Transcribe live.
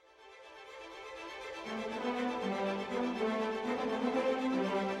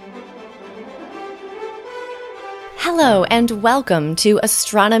Hello and welcome to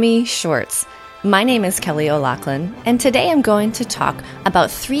Astronomy Shorts. My name is Kelly O'Loughlin, and today I'm going to talk about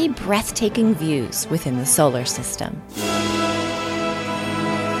 3 breathtaking views within the solar system.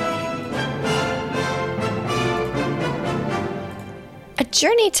 A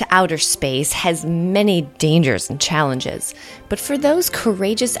journey to outer space has many dangers and challenges, but for those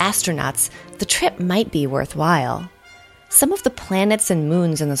courageous astronauts, the trip might be worthwhile. Some of the planets and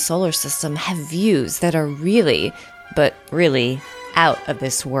moons in the solar system have views that are really out of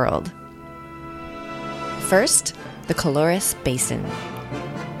this world. First, the Caloris Basin.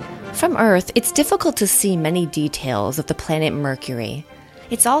 From Earth, it's difficult to see many details of the planet Mercury.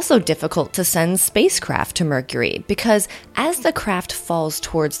 It's also difficult to send spacecraft to Mercury because as the craft falls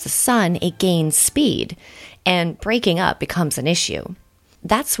towards the sun, it gains speed, and breaking up becomes an issue.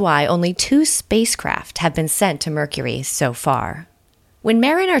 That's why only 2 spacecraft have been sent to Mercury so far. When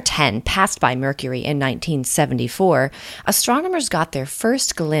Mariner 10 passed by Mercury in 1974, astronomers got their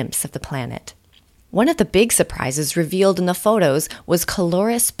first glimpse of the planet. One of the big surprises revealed in the photos was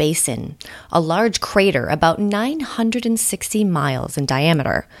Caloris Basin, a large crater about 960 miles in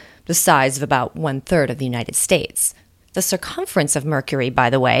diameter, the size of about 1/3 of the United States. The circumference of Mercury, by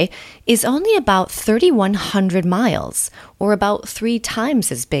the way, is only about 3,100 miles, or about 3 times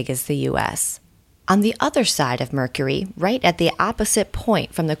as big as the U.S. On the other side of Mercury, right at the opposite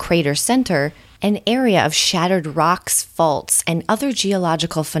point from the crater center, an area of shattered rocks, faults, and other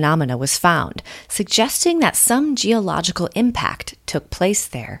geological phenomena was found, suggesting that some geological impact took place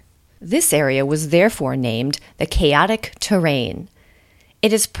there. This area was therefore named the Chaotic Terrain.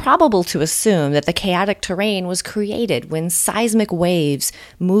 It is probable to assume that the chaotic terrain was created when seismic waves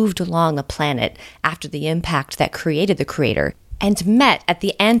moved along the planet after the impact that created the crater and met at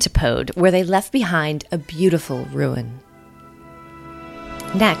the antipode where they left behind a beautiful ruin.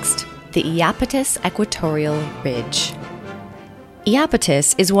 Next, the Iapetus Equatorial Ridge.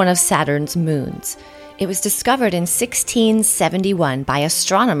 Iapetus is one of Saturn's moons. It was discovered in 1671 by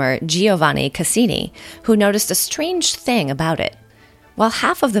astronomer Giovanni Cassini, who noticed a strange thing about it. While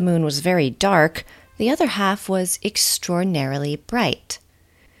half of the moon was very dark, the other half was extraordinarily bright.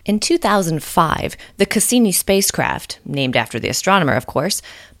 In 2005, the Cassini spacecraft, named after the astronomer of course,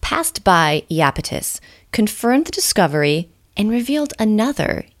 passed by Iapetus, confirmed the discovery, and revealed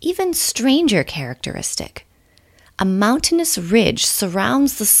another, even stranger characteristic. A mountainous ridge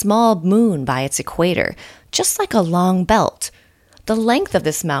surrounds the small moon by its equator, just like a long belt. The length of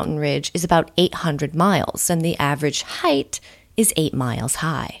this mountain ridge is about 800 miles, and the average height is 8 miles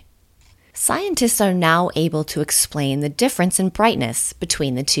high. Scientists are now able to explain the difference in brightness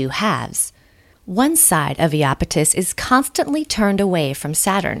between the 2 halves. One side of Iapetus is constantly turned away from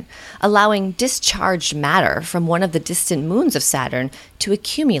Saturn, allowing discharged matter from one of the distant moons of Saturn to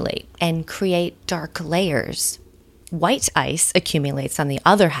accumulate and create dark layers. White ice accumulates on the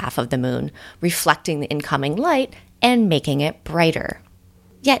other half of the moon, reflecting the incoming light and making it brighter.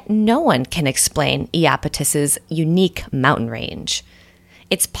 Yet no one can explain Iapetus's unique mountain range.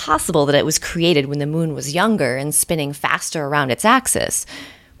 It's possible that it was created when the moon was younger and spinning faster around its axis,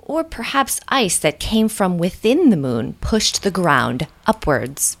 or perhaps ice that came from within the moon pushed the ground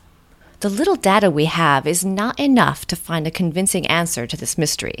upwards. The little data we have is not enough to find a convincing answer to this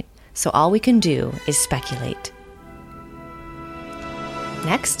mystery, so all we can do is speculate.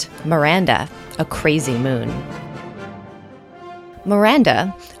 Next, Miranda, a crazy moon.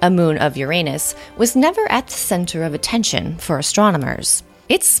 Miranda, a moon of Uranus, was never at the center of attention for astronomers.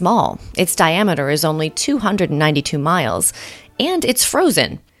 It's small, its diameter is only 292 miles, and it's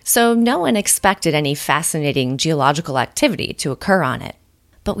frozen, so no one expected any fascinating geological activity to occur on it.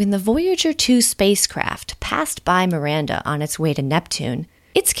 But when the Voyager 2 spacecraft passed by Miranda on its way to Neptune,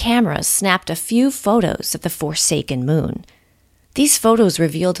 its cameras snapped a few photos of the forsaken moon. These photos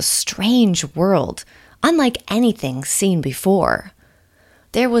revealed a strange world, unlike anything seen before.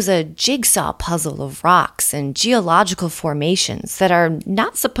 There was a jigsaw puzzle of rocks and geological formations that are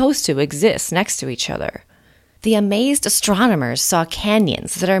not supposed to exist next to each other. The amazed astronomers saw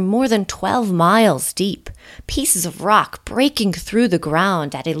canyons that are more than 12 miles deep, pieces of rock breaking through the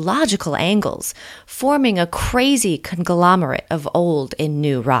ground at illogical angles, forming a crazy conglomerate of old and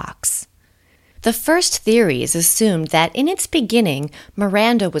new rocks. The first theories assumed that in its beginning,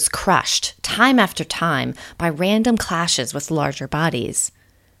 Miranda was crushed time after time by random clashes with larger bodies.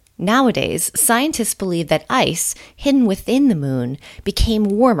 Nowadays, scientists believe that ice, hidden within the moon, became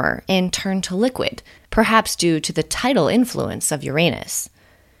warmer and turned to liquid, perhaps due to the tidal influence of Uranus.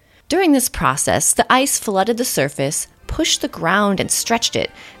 During this process, the ice flooded the surface, pushed the ground, and stretched it,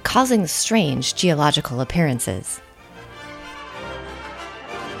 causing the strange geological appearances.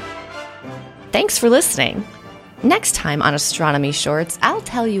 Thanks for listening. Next time on Astronomy Shorts, I'll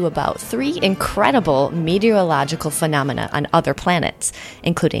tell you about 3 incredible meteorological phenomena on other planets,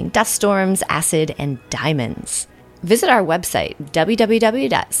 including dust storms, acid, and diamonds. Visit our website,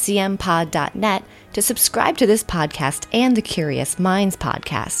 www.cmpod.net, to subscribe to this podcast and the Curious Minds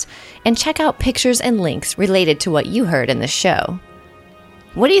podcast, and check out pictures and links related to what you heard in the show.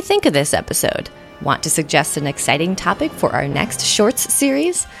 What do you think of this episode? Want to suggest an exciting topic for our next Shorts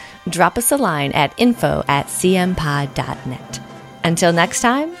series? Drop us a line at info@cmpod.net. Until next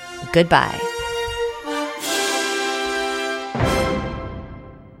time, goodbye.